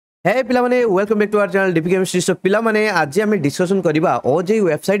हे पिला माने welcome back to our channel DP chemistry. सो पिला माने आज आम डिस्कशन करबा ओजेई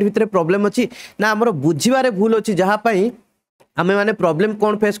वेबसाइट भितर प्रॉब्लम अच्छी ना आमर बुझीबारे भूल अच्छी जहाँ पाई आमे माने प्रॉब्लम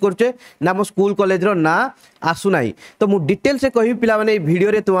कौन फेस करछे ना मो स्कूल कॉलेज रो ना आसु नाही। तो मु डिटेल से कहि पिला माने वीडियो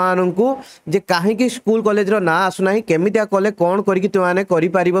रे तुमानंकु जे काहे कि स्कूल कॉलेज रो ना आसु नाही केमितिया कले कोन करी कि तुमाने करि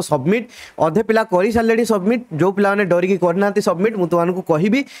पारिबो सबमिट। अधे पिला करि सालेडी सबमिट, जो पिला माने डरी कि करनाते सबमिट मु तुमानंकु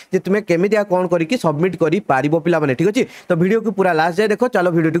कहिबी जे तुमे केमितिया कोन करी कि सबमिट करि पारिबो पिला माने। ठीक अछि, तो वीडियो को पूरा लास्ट जाय देखो।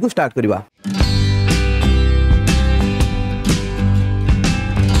 चलो वीडियो को स्टार्ट करबा।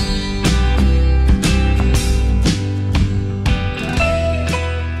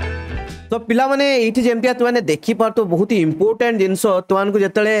 तो पिला माने एठी जेमतिया तुमाने देखि पार तो बहुत ही इंपोर्टेंट जिंस तुमानकु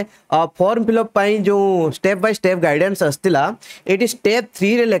जेतले फॉर्म फिलअप पाई जो स्टेप बाय स्टेप गाइडेंस आस्तिला एठी स्टेप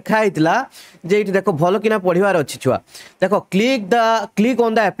 3 रे लिखा आइतिला जे एठी देखो भलो किना पढिवार अछि छुआ। देखो click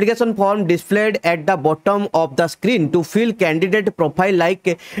on the application form displayed at the bottom of the screen to fill candidate profile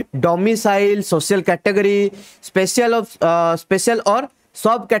like domicile, social category, special or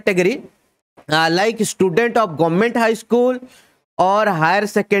sub category like student of government high school और हायर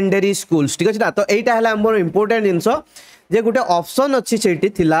सेकेंडरी स्कूल्स। ठीक अच्छे ना। तो यहीटा है आम important जिनस जे गोटे option अच्छी से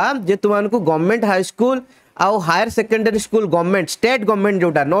थिला जे तुमको गवर्नमेंट हाई स्कूल आउ higher secondary school government state government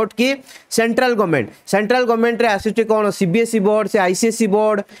जोटा नोट कि सेंट्रल गवर्नमेंट रे आसुची कौन सीबीएसई बोर्ड से आईसीएसई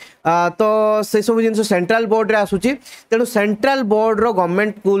बोर्ड तो से सब जिन सेंट्रल बोर्ड रे आसुची। तेणु सेंट्रल बोर्ड रो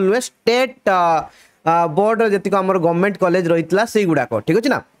गवर्नमेंट स्कूल में स्टेट बोर्ड जी आम गवर्नमेंट कॉलेज रही से गुड़ाक। ठीक अच्छे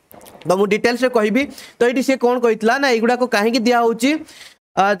ना। तो मु डिटेल्स रे कहबी। तो ये सी कौन कही ना युवा को कहीं दिया होची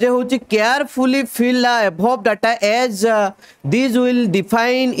जे होची carefully fill above data as this will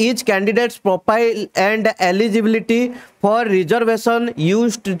define each candidates profile and eligibility for reservation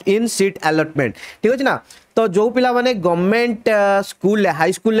used in seat allotment. ठीक अच्छे ना। तो जो पिला माने गवर्नमेंट स्कूल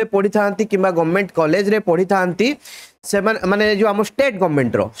हाई स्कूल ले पढ़ी थांती किंबा गवर्नमेंट कॉलेज रे पढ़ी थांती से माने जो आम स्टेट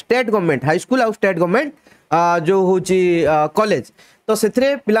गवर्नमेंट हाई स्कूल और स्टेट गवर्नमेंट जो होची कॉलेज तो से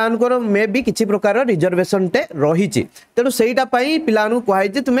पिलानकर मे भी किसी प्रकार रिजर्वेशन टे रही। तेणु सेटा पिला कहुई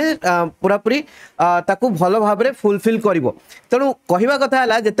तुम्हें पूरा पूरी ताकू भल भाव में फुलफिल कर। तेणु कहवा कथा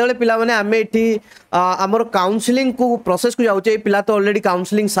है जिते पिला माने आम ये आमर काउंसलिंग को प्रोसेस को जाऊे पिला तो ऑलरेडी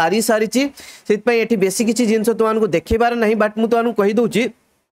काउंसलिंग सारी से बेसी किसी जिन तुमको देखेबार नहीं। बट मुझे कहीदे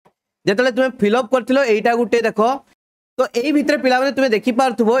जिते तुम्हें फिलअप कर गोटे देख तो यही भितर पिला माने तुम्हें देखि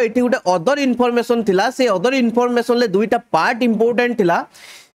पारथुबो एठी गोटे अदर इनफॉरमेशन थिला। से अदर इनफॉरमेशन ले दुईटा पार्ट इंपोर्टेंट थिला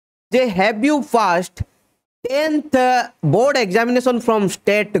जे have you passed 10th board examination from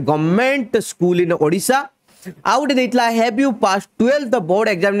state government school in Odisha out देतला have you passed 12th board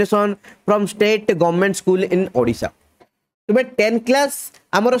examination from state government school इन ओडिशा। तुम्हें 10th क्लास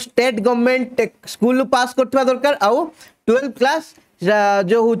आमर स्टेट गवर्नमेंट स्कूल पास करथवा दरकार आउ 12th class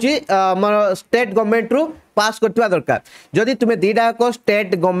जो हूँ state government रु पास करथवा दरकार। जदि तुम्हें दीटाक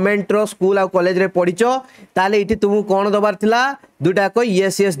स्टेट गवर्नमेंट रो स्कूल आ कॉलेज रे पढ़ीच ताले इठी तुमको कौन दबार थिला दुटाक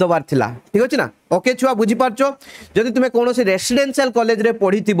yes दबार थिला। ठीक अच्छे ना। ओके छुआ बुझी पारछो। जदि तुम्हें कौन रेसिडेंशियल कॉलेज रे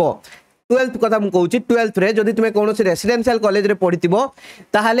पढ़ीथिबो 12th कथा मु कहूची 12th रे जदि तुम्हें कौन रेसिडेंशियल कॉलेज रे पढ़ीथिबो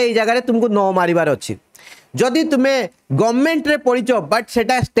ताहाले ए जगह रे तुमको 9 मारिबार अछि। जदि तुम्हें गवर्नमेंट रे पढ़ीच बट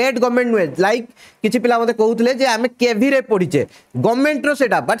सेटा स्टेट गवर्नमेंट नुहे लाइक किसी पिला मते कहउतले जे आमे केवी रे पढ़ीचे गवर्नमेंट रो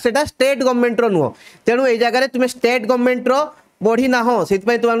सेटा बट सेटा स्टेट गवर्नमेंट रो नुह। तेणु ए जगह रे तुम्हें स्टेट गवर्नमेंट रो पढ़ी ना हो से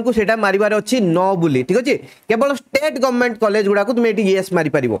तुमको सेटा मारिबार अच्छी न बुली। ठीक अच्छे। केवल स्टेट गवर्नमेंट कॉलेज गुड़ा को तुम्हें येस मारि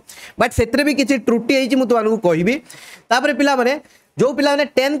पारिबो बट सेतरे भी किसी त्रुटि होईची मु तुमको कहबी। तापर पिला माने जो पिला ने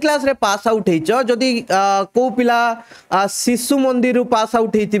 10th क्लास रे पास आउट होइछ जदि को पिला शिशु मंदिर रु पास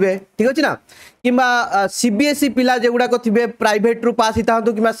आउट होइथिबे। ठीक अछि ना। किंबा सीबीएसई पिला जेगुड़ाक थे प्राइवेट रु पास हिता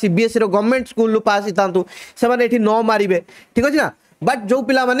कि सीबीएसई रो गवर्नमेंट स्कूल रु पास हिता से माने एठी न मारिबे। ठीक अछि ना। बट जो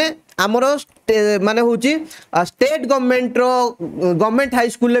पिला माने आमर माने होची स्टेट गवर्नमेंट रो गवर्नमेंट हाई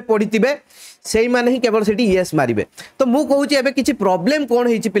स्कूल ले पढ़ीथिबे से माने ही केवल सेठी येस मारिबे। तो मु कहूची एबे किछि प्रॉब्लम कोन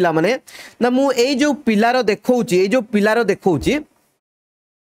हेछि पिला माने ना मु एई जो पिलारो देखौची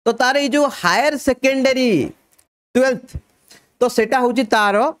तो तार ये जो हायर सेकेंडरी 12th तो सेटा होची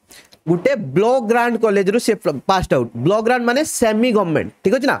तारो गुटे ब्लॉक ग्रांट कॉलेज रु से पास आउट। ब्लॉक ग्रांट माने सेमी गवर्नमेंट।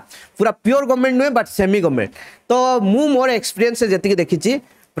 ठीक अछि ना। पूरा प्योर गवर्नमेंट नुहे बट सेमी गवर्नमेंट। तो मु मोर एक्सपीरियंस से जति देखिछि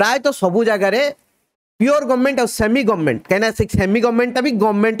प्राय तो सबु जगह रे प्योर गवर्नमेंट और सेमी गवर्नमेंट कहना से सेमी गवर्नमेंट भी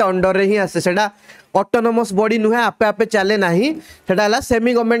गवर्नमेंट अंडर रे ही आसे सेटा ऑटोनोमस बॉडी नुहे आपे आपे चले नाही सेटा हला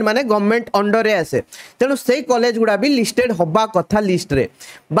सेमी गवर्नमेंट माने गवर्नमेंट अंडर रे आसे। तेणु से कॉलेज गुड़ा भी लिस्टेड होबा कथा लिस्ट रे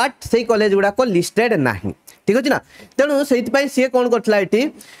बट से कॉलेज गुड़ा को लिस्टेड नाही। ठीक अछि ना। तेणु सेति पई से कोन करथला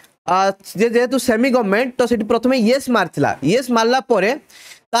एठी जेहेतु सेमी गवर्नमेंट तो सेठी प्रथमे येस मारथिला। येस मारला परे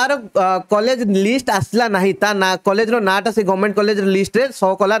तार कॉलेज लिस्ट आसला नहीं ता ना कॉलेज रो नाटा से गवर्नमेंट कॉलेज लिस्ट रे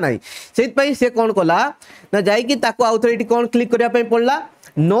शो कला नहीं से से कौन कला ना जाई कि ताको आउथरे कौन क्लिक करिया पई पड़ला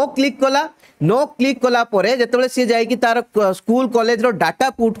नो क्लिक कला नो क्लिक कला परे जेतेबेले सी जाई कि तार स्कूल कॉलेज रो डाटा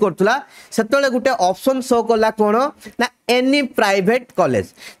पुट करथुला सेतेबेले गुटे ऑप्शन शो कला कोन ना एनी प्राइवेट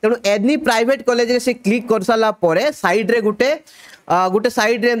कॉलेज तेणु एनी प्राइवेट कॉलेज रे से क्लिक कर साला परे साइड रे गुटे गोटे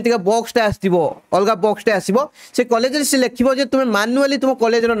साइड रे एमती बॉक्स टे आसो अलग बॉक्स टे आसो से कॉलेज से लिखो जे तुम मानुआली तुम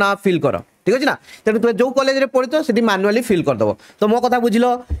कॉलेज रो ना फिल कर ठीक अच्छे ना तेणु तुम जो कॉलेज रे पढ़ी से मानुआली फिल करदेव तो मो कथा बुझल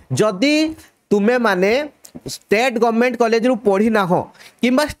जदि तुम्हें माने स्टेट गवर्नमेंट कॉलेज रु पढ़ी ना हो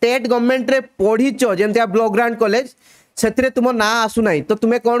किंबा स्टेट गवर्नमेंट रे पढ़ीच जमती ब्लॉक ग्रांट कॉलेज से तुम ना आसु ना तो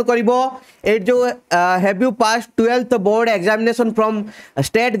तुम्हें कौन कर जो have you pass 12th board examination from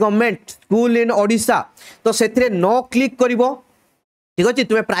state government school इन ओडिशा तो से नो क्लिक कर ठीक अच्छे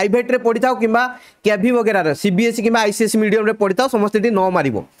तुम्हें प्राइवेट रे पढ़ी था कि केवी वगैरह सीबीएसई कि आईसीएसई मीडियम रे पढ़ी था समस्त न मार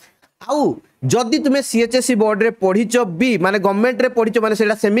आउ जदि तुम्हें सीएचएसई बोर्ड रे पढ़ीच भी माने गवर्नमेंट रे पढ़ीच माने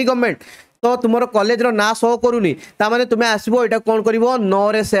सेटा सेमी गवर्नमेंट तो तुम कॉलेज रो ना शो करूनी तामाने तुम्हें आसबो एटा कौन करिवो नो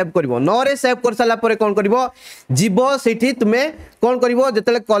रे सेव करिवो नो रे सेव कर साला परे कौन करिवो जीवो सेठी तुम्हें कौन करिवो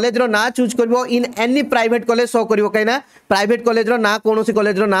जतले कॉलेज रो ना choose करिवो in any private college show करिवो काइना private college रो ना कोनोसी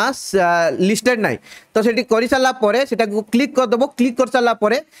कॉलेज रो ना लिस्टेड नाही तो सेठी करि साला परे सेटा को क्लिक कर दबो क्लिक कर साला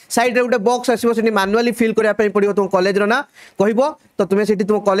परे साइड रे उटे बॉक्स आसीबो सेठी मैनुअली फिल करिया पई पड़िवो तुम कॉलेज रो ना कहबो तो तुम्हें सेठी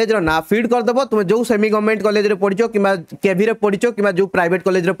तुम कॉलेज रो ना फीड कर दबो तुम जो सेमी गवर्नमेंट कॉलेज रे पढ़िचो किबा केवी रे पढ़िचो किबा जो प्राइवेट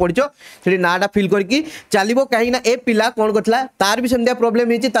कॉलेज रे पढ़िचो सेठी नाटा फिल करके चलो कहीं ए पिला कौन करता तार भी सेमतिया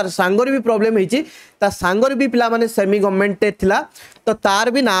प्रॉब्लम होती तार सांगर भी प्रॉब्लम होती सांगर भी पिला माने सेमी गवर्नमेंट थिला तो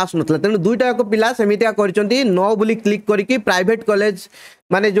तार भी ना आसुनथला तेणु दुईटा पिला सेमितिया करचंती नो बोली क्लिक करके प्राइवेट कॉलेज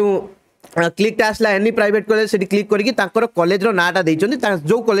माने जो क्लिक आसला एनी प्राइवेट कॉलेज से क्लिक करके तांकर कॉलेज रो नाटा देइचंती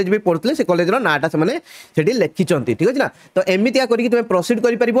जो कॉलेज भी पढ़ुतले से कॉलेज रो नाटा से माने सेठी लिखिचंती ठीक अछि ना तो एमितिया करके तुमे प्रोसीड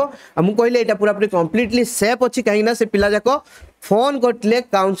करि परिबो हम कहले एटा पूरा पूरी कंप्लीटली सेफ अछि काहे ना से पिला जाको फोन करतले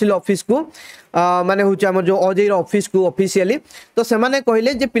काउंसिल ऑफिस को माने होचे हमर जो ओजेई रो ऑफिस को ऑफिशियली तो से माने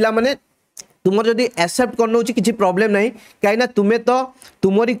कहले जे पिला माने तुम जदि एक्सेप्ट करना किसी प्रॉब्लम नहीं कहीं तुम्हें तो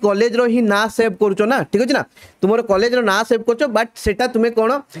तुमरी कॉलेज रो ही ना सेव करुचो ना ठीक अच्छे ना तुम कॉलेज रो ना सेव कर बट सेटा तुम्हें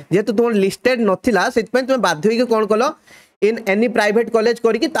कौन जेहेतु तुम लिस्टेड नथिला सेतपय तुम बाध्य होइके कौन कल इन एनी प्राइवेट कॉलेज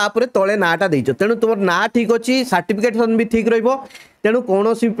करके तापर तले नाटा देइचो तेणु तुम ना ठीक अच्छी सर्टिफिकेशन भी ठीक रहिबो तेणु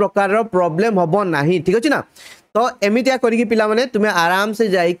कौन प्रकार प्रॉब्लम हम ना ठीक अच्छे ना तो एमितिया करके पिला माने तुम्हें आराम से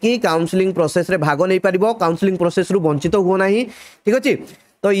जाइकी काउंसलिंग प्रोसेस रे भाग नहीं पारिबो काउंसलिंग प्रोसेस रु वंचित हो नहीं ठीक अच्छे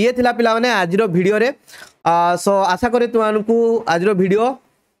तो ये थिला पिला माने आज रो वीडियो रे सो आशा करे तुमको आज रो वीडियो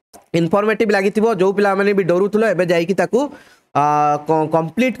इनफॉर्मेटिव लागिथिबो जो पिला माने भी डरुथलो एबे जाइकी ताकू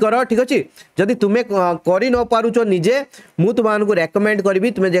कंप्लीट करो ठीक अच्छे जदि तुम्हें कर न पारुच निजे मु तुमको रेकमेंड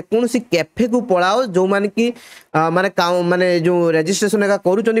करी तुम्हें जेकोसी कैफे को पढ़ाओ जो माने कि माने माने जो रजिस्ट्रेशन एका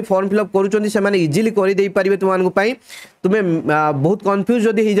करूचंदी फॉर्म फिलअप करूचंदी से माने इजीली कर दे पारिबे तुमको पई तुम्हें बहुत कंफ्यूज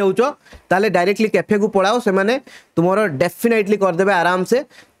जदि हो जाउचो ताले डायरेक्टली कैफे को पढ़ाओ से माने तुमरो डेफिनेटली कर देबे आराम से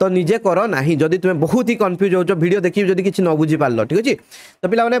तो निजे करो नहीं जदि तुम्हें बहुत ही कंफ्यूज होचो वीडियो देखि जदि किछि न बुझी पारलो ठीक अछि तो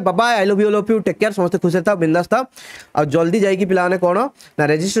पिला माने bye bye I love you take care समस्त खुश था बिंदास था और जल्दी जाइकी पिला माने कोन ना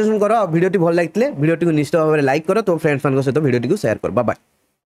रजिस्ट्रेशन करो वीडियो टी भल लागथिले वीडियो टी को निश्चित भाव में लाइक करो तो फ्रेंड्स मान सहित वीडियो टी को शेयर करो बाय बाय।